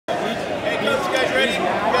ready? You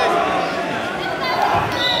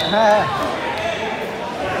guys?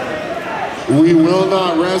 We will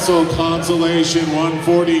not wrestle consolation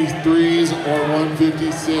 143s or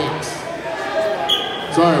 156.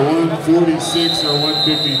 Sorry, 146 or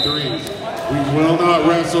 153s. We will not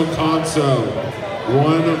wrestle conso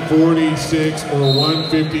 146 or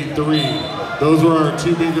 153. Those were our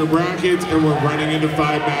two bigger brackets, and we're running into 5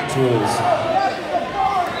 max rules.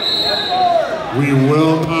 We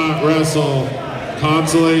will not wrestle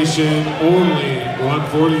consolation only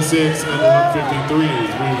 146 and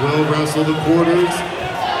 153s. We will wrestle the quarters.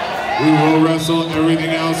 We will wrestle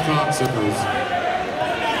everything else consoles.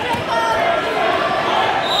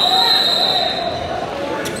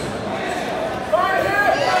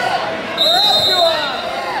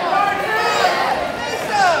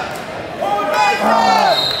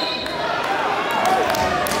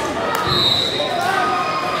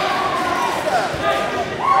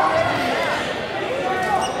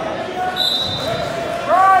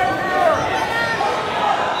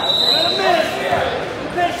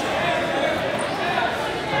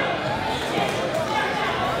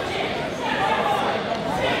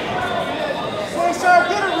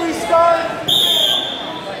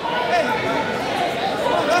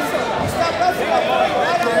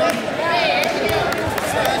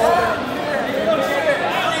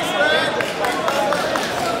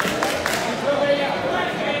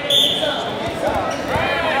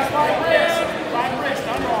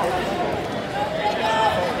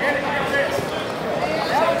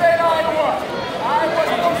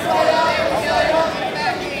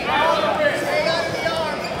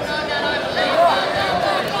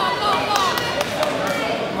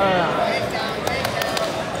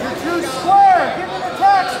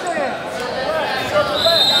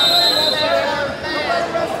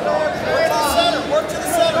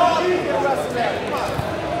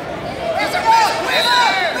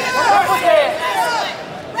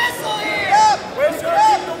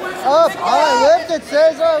 Up, all right, lift it,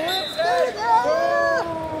 Cesar, lift it.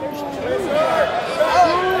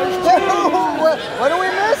 What are we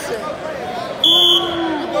missing?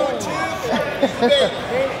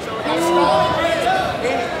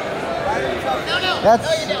 That's,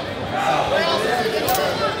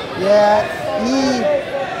 yeah,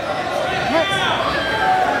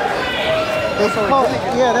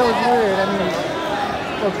 yeah, that was weird. I mean,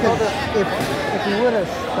 because if he would have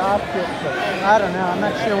stopped it, but I don't know. I'm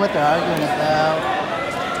not sure what they're arguing about.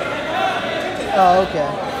 Oh, okay.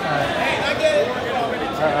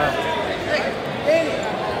 All right.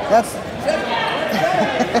 That's.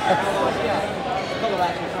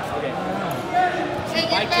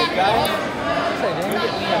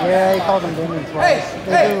 Yeah, he called him Damien twice.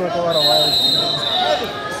 They do with a lot of legs.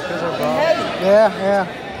 Yeah, yeah.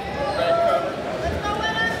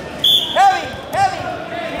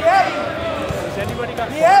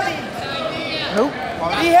 Be heavy! Nope.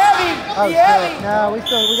 Be heavy! Oh, Be heavy! No, we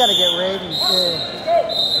gotta get Raven.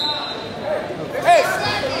 Hey!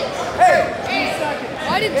 Hey!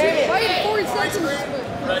 Why did 40 seconds?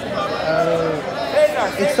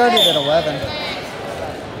 It started at 11.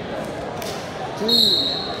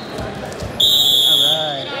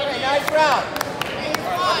 Alright. Hey, nice round.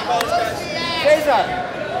 Cesar,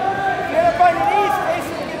 if you ever find an ease,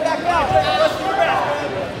 Cesar, give it back down.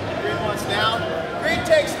 Green one's down. Green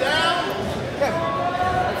takes down. Okay.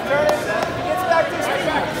 Let's turn it. If he gets back to his feet, he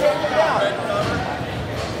can take him down.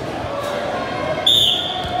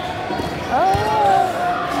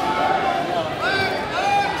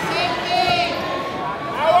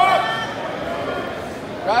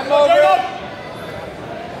 Drive him over it.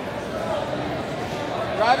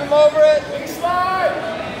 Drive him over it. Slide.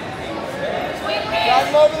 Drive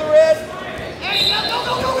him over the wrist.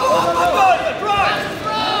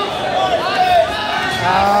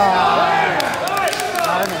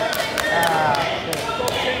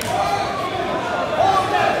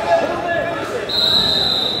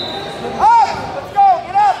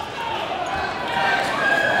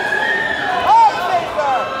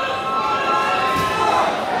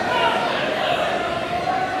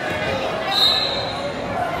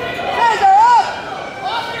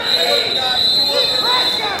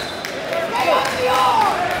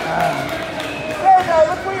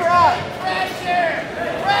 Look where you're at.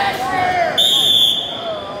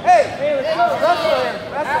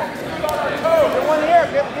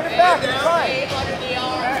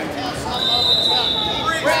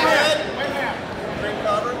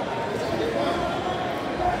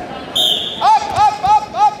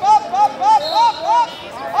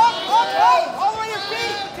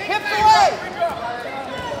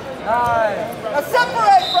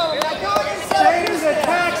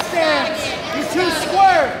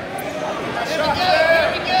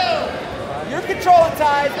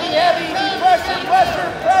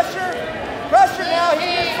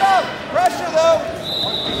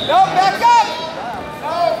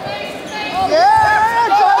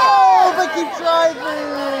 driving.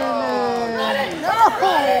 No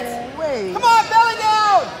way. Come on, belly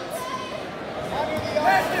down.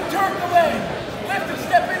 Lift the turk away. Lift the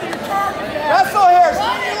step into your turk. Wrestle here.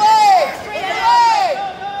 Straighten your legs. Straighten your legs.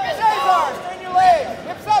 Cesar, straighten your legs.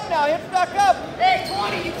 Hips up now. Hips back up. Hey,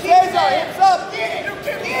 20, you keep Cesar, it. hips up. Get it.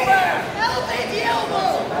 Elevate the elbow.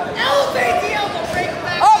 Elevate the elbow. Break it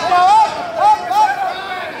back. Up now. Up.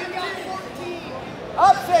 You got 14.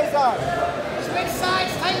 Up, Cesar. Switch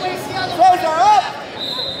sides. Tight waist the other Cesar, up.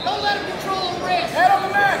 Don't let him control the wrist. Head on the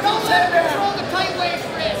mat. Don't let him control the tight waist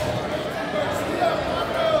wrist.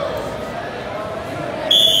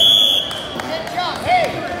 Good job. Hey,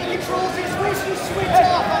 he controls his wrist. You switch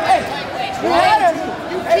off on that tight waist. You had him.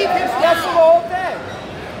 You keep him That's the down. whole thing.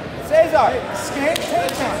 Cesar, skate,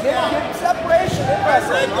 takedown. Get separation. Get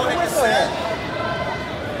wrestling. Go ahead, Whistle here.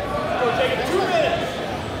 We'll take it 2 minutes.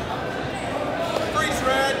 Freeze,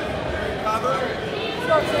 Red. Cover.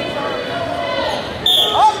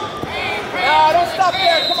 Up. No, don't stop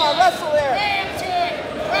there. Come on, wrestle there. Ram to it.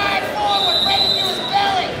 Ride forward. Break it to his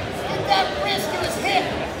belly. Get that wrist to his hip.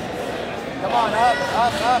 Come on, up.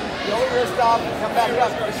 Pull your wrist off and come back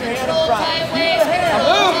up. Put your hand in Control front. tight waist. Now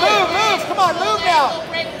move. Come on, move now.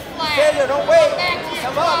 Break the flat. Cesar, don't wait. Go back to your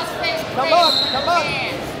Come up. cross-face Come grip. up.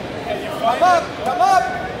 Hands. Come up.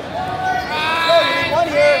 Go, you need one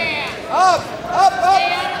here. Up.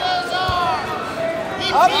 Stay under those arms.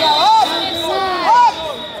 Keep Up feeling now, up. inside. Up.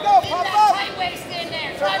 Let's go, Get pump that up. tight waist in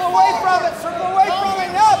there. Circle away from it. Circle away from it.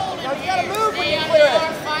 Up. Now you gotta move when Stay you under clear the it.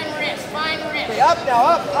 arms. Find wrist. Find wrist. Okay, up now,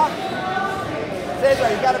 up. Cesar,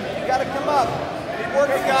 you gotta come up. Keep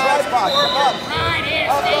working, guys. Come up. Right here.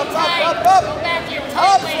 Up, Stay up, tight. up. Go back to your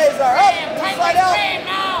Up, tight waist. Cesar, up. Ram. Tight Inside waist out. ram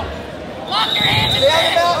now. Lock your hands in Stay on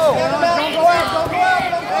the there. mount. Stay on the mount. Don't go out.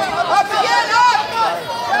 Up again. Up.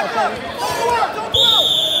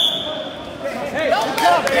 Don't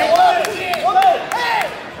let him get one again. Hey,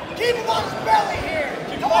 keep him on his belly here.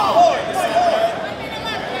 Come on.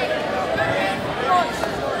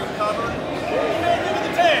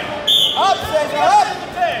 Up, Cesar, up.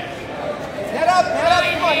 Head up.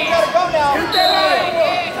 Come on, you gotta go now.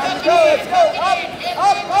 Time to go. Let's go. Up.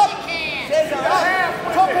 Cesar, up.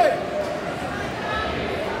 Jump it.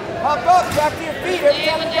 Hop up. Back to your feet. Every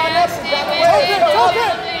time you got up, you got away.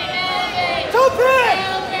 Jump it.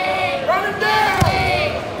 Run him down.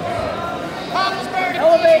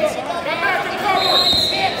 Elevate. Come back and cover.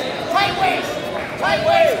 Tight waist.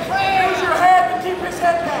 Use your head to keep his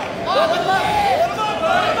head down. Lock the leg.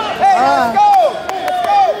 Hey, let's go.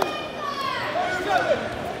 Go.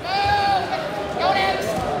 Go, Dennis.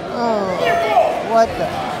 Oh, what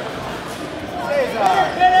the?